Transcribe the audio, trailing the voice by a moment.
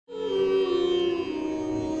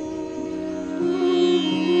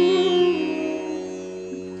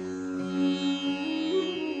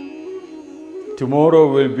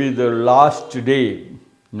tomorrow will be the last day,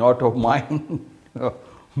 not of mine,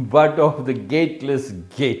 but of the gateless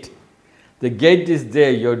gate. The gate is there,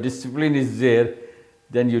 your discipline is there,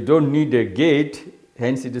 then you don't need a gate,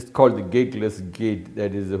 hence it is called the gateless gate.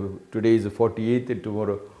 That is, today is the 48th and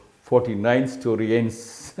tomorrow 49th story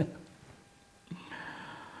ends.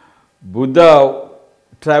 Buddha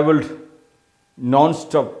traveled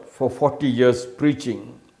non-stop for 40 years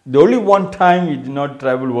preaching. The only one time he did not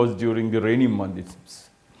travel was during the rainy months.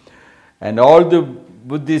 And all the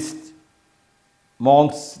Buddhist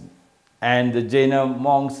monks and the Jaina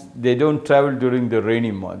monks, they don't travel during the rainy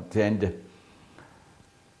month. And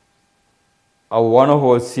one of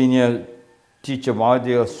our senior teacher,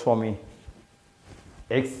 Mahadeva Swami,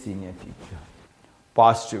 ex-senior teacher,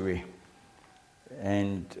 passed away.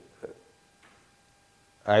 And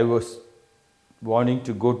I was wanting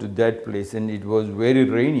to go to that place, and it was very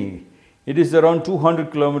rainy. It is around 200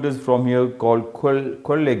 kilometers from here, called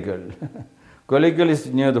Kollegal. Kollegal is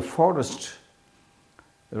near the forest,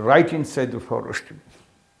 right inside the forest.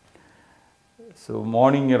 So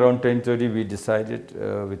morning around 10:30 we decided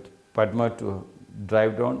with Padma to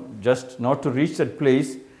drive down, just not to reach that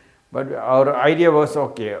place, but our idea was,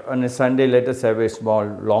 okay, on a Sunday let us have a small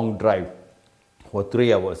long drive for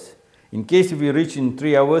 3 hours. In case if we reach in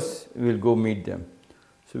 3 hours, we will go meet them.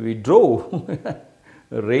 So we drove.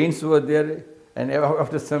 Rains were there, and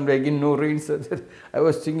after some day again no rains were there. I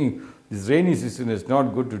was thinking, this rainy season is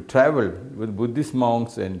not good to travel. With Buddhist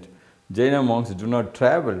monks and Jaina monks do not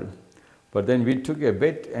travel. But then we took a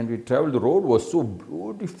bet and we traveled. The road was so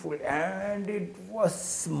beautiful and it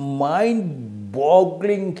was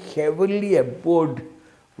mind-boggling, heavenly abode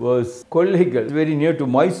was Kollegal, very near to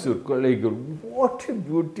Mysore, Kollegal. What a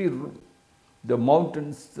beauty! The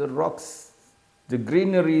mountains, the rocks, the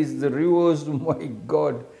greeneries, the rivers, my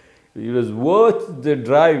God. It was worth the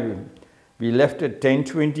drive. We left at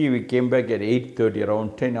 10:20, we came back at 8:30,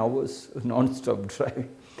 around 10 hours, non-stop drive.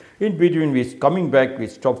 In between, coming back, we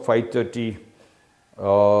stopped 5:30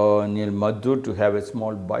 near Madhur to have a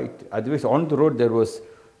small bite. Otherwise, on the road,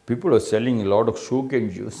 people were selling a lot of sugarcane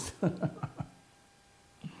juice.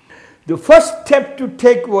 The first step to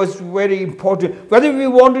take was very important, whether we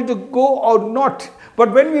wanted to go or not.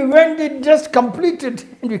 But when we went, it just completed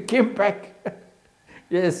and we came back.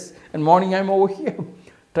 Yes, and morning I'm over here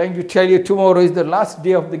trying to tell you tomorrow is the last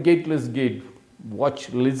day of the gateless gate. Watch,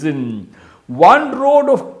 listen. One road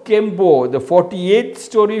of Kembo, the 48th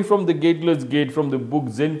story from the gateless gate from the book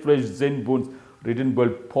Zen Flesh, Zen Bones, written by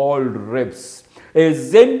Paul Reps. A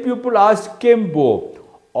Zen pupil asked Kembo,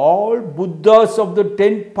 all Buddhas of the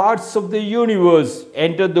 10 parts of the universe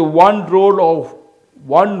enter the one road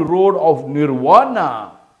of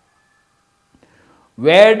nirvana.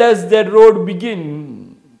 Where does that road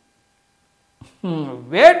begin?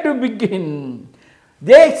 Where to begin?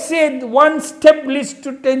 They said one step leads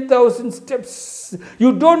to 10,000 steps.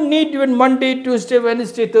 You don't need even Monday, Tuesday,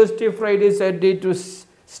 Wednesday, Thursday, Friday, Saturday to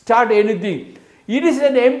start anything. It is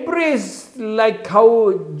an embrace, like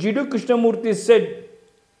how Jiddu Krishnamurti said,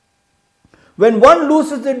 when one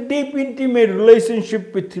loses a deep, intimate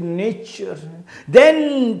relationship with nature,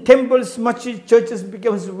 then temples, masjids, churches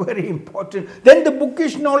becomes very important. Then the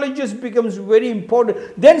bookish knowledge becomes very important.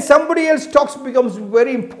 Then somebody else talks becomes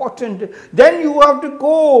very important. Then you have to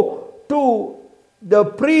go to the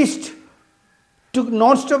priest to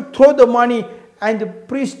non-stop throw the money, and the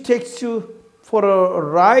priest takes you for a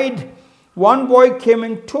ride. One boy came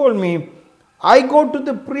and told me, I go to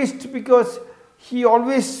the priest because he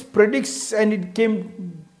always predicts and it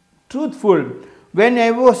came truthful. When I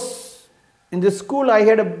was in the school, I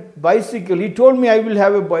had a bicycle. He told me I will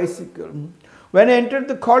have a bicycle. When I entered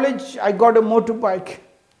the college, I got a motorbike.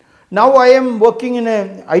 Now I am working in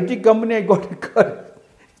an IT company, I got a car.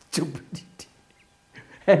 Stupidity.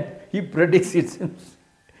 And he predicts it.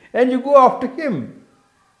 And you go after him.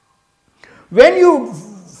 When you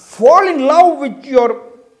fall in love with your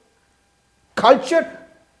culture,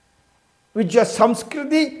 with your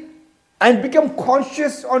samskriti, and become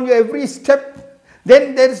conscious on your every step,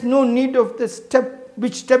 then there is no need of the step,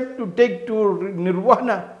 which step to take to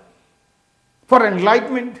nirvana, for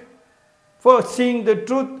enlightenment, for seeing the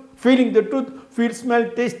truth, feeling the truth, feel, smell,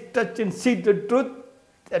 taste, touch and see the truth.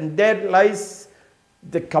 And there lies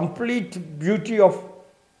the complete beauty of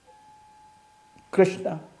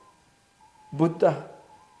Krishna, Buddha,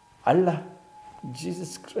 Allah,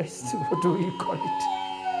 Jesus Christ, what do we call it?